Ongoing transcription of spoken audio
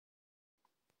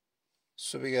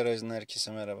Subigarage'ın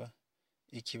herkese merhaba.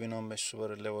 2015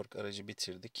 Subaru Levorg aracı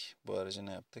bitirdik. Bu aracı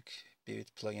ne yaptık?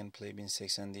 Bewith Plug&Play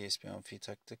 1080 DSP amfi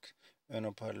taktık. Ön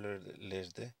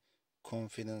hoparlörleri de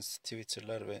Confidence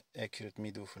tweeter'lar ve Accurate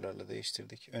mid-woofer'larla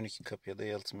değiştirdik. Ön iki kapıya da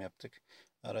yalıtım yaptık.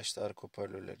 Araçta arka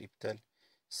hoparlörler iptal.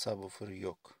 Subwoofer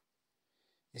yok.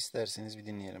 İsterseniz bir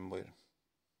dinleyelim, buyurun.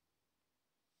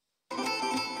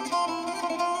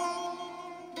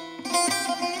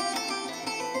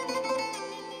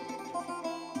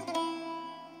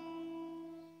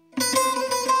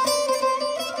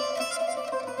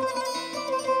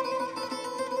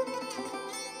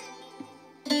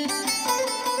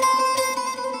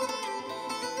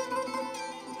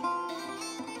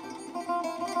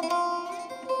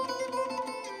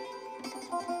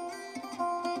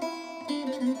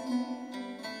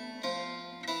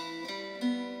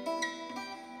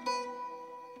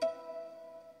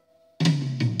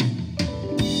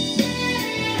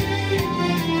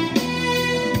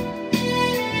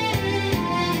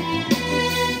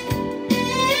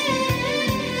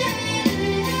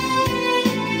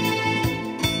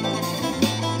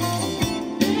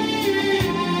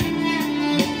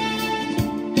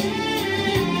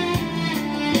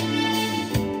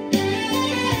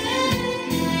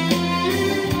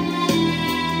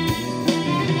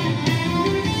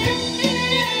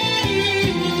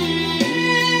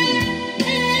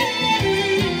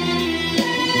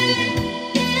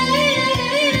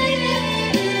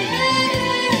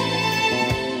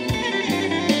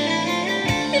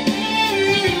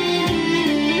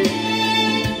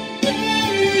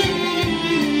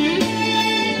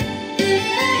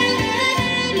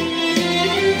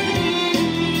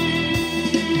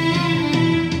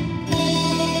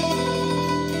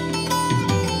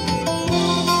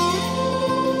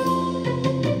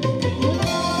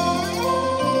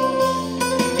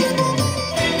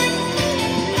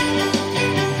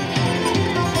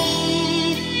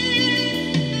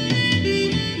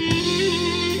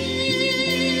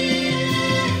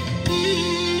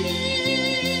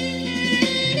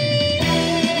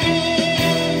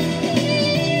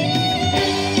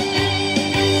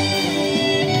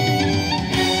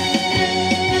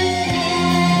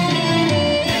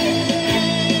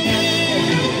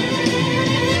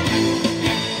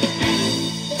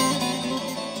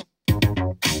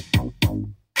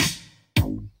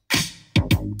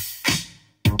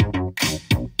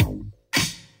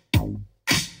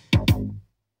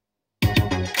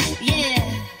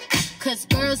 Cause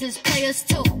girls is players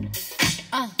too.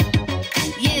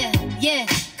 Yeah,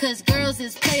 cause girls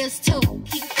is players too.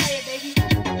 Keep it playing, baby.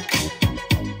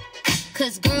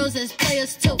 Cause girls is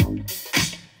players too.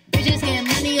 Bitches getting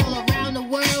money all around the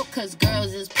world, cause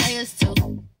girls is players too.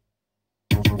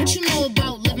 What you know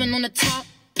about living on the top?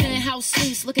 Penthouse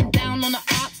suites, looking down on the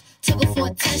ops. Took her for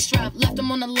a test drive, left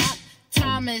them on the lot.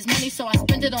 Time is money, so I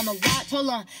spend it on a watch. Hold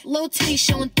on, little titty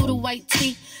showing through the white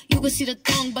tee. You can see the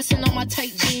thong busting on my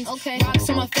tight jeans. Okay, rocks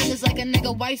on my fingers like a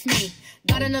nigga wife me.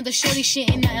 Got another shorty, she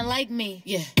ain't nothing like me.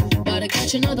 Yeah, about to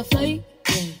catch another flight.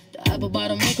 Yeah, the apple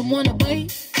bottom make 'em wanna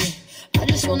bite. Yeah, I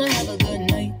just wanna have a good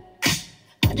night.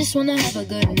 I just wanna have a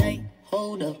good night.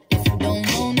 Hold up, if you don't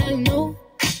know, now you know.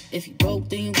 If you broke,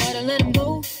 then you gotta let him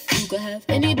go. You could have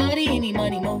anybody, any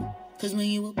money, more. Cause when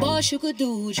you a boss, you could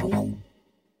do what you want.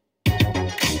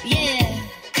 Yeah,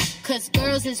 cause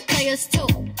girls is players too.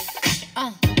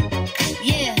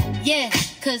 Yeah,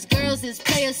 cause girls is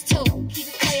players too. Keep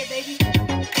it playing, baby.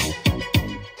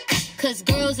 Cause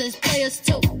girls is players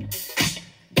too.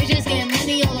 Bitches getting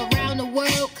money all around the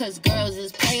world, cause girls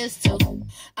is players too.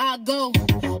 I go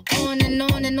on and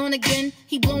on and on again.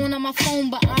 He blowing on my phone,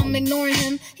 but I'm ignoring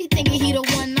him. He thinking he the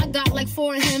one, I got like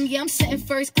 4 of him. Yeah, I'm sitting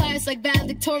first class like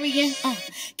valedictorian.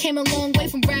 Came a long way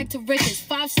from rag to riches.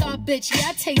 5-star bitch, yeah,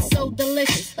 I taste so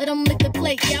delicious. Let him lick the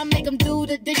plate, yeah, I make him do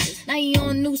the dishes. Now he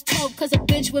on news 12, cause a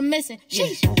bitch we're missing.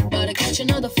 Sheesh, about to catch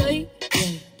another flight.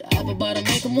 Yeah, the apple bottom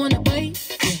make him wanna bite.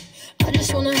 Yeah, I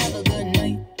just wanna have a good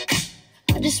night.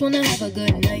 I just wanna have a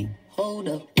good night. Hold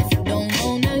up, if you don't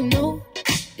know, now you know.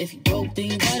 If you broke, then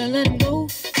you gotta let him go.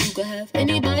 You could have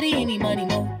anybody, any money,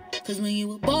 more. Cause when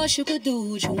you a boss, you could do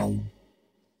what you want.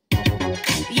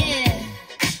 Yeah,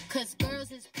 cause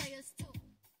girls is players too.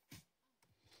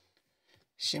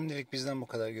 Şimdilik bizden bu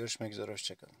kadar. Görüşmek üzere,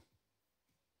 hoşçakalın.